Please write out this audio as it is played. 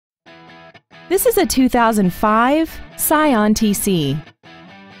This is a 2005 Scion TC.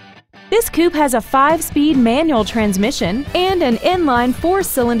 This coupe has a 5-speed manual transmission and an inline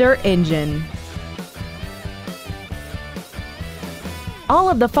 4-cylinder engine. All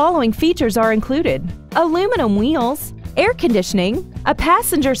of the following features are included: aluminum wheels, air conditioning, a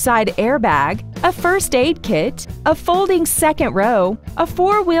passenger side airbag, a first aid kit, a folding second row, a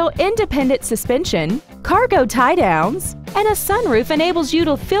 4-wheel independent suspension, cargo tie-downs, and a sunroof enables you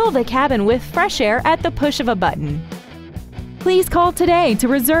to fill the cabin with fresh air at the push of a button. Please call today to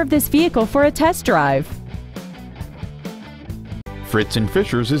reserve this vehicle for a test drive. Fritz &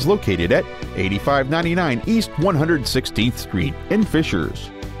 Fisher's is located at 8599 East 116th Street in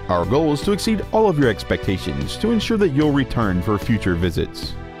Fishers. Our goal is to exceed all of your expectations to ensure that you'll return for future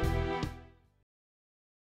visits.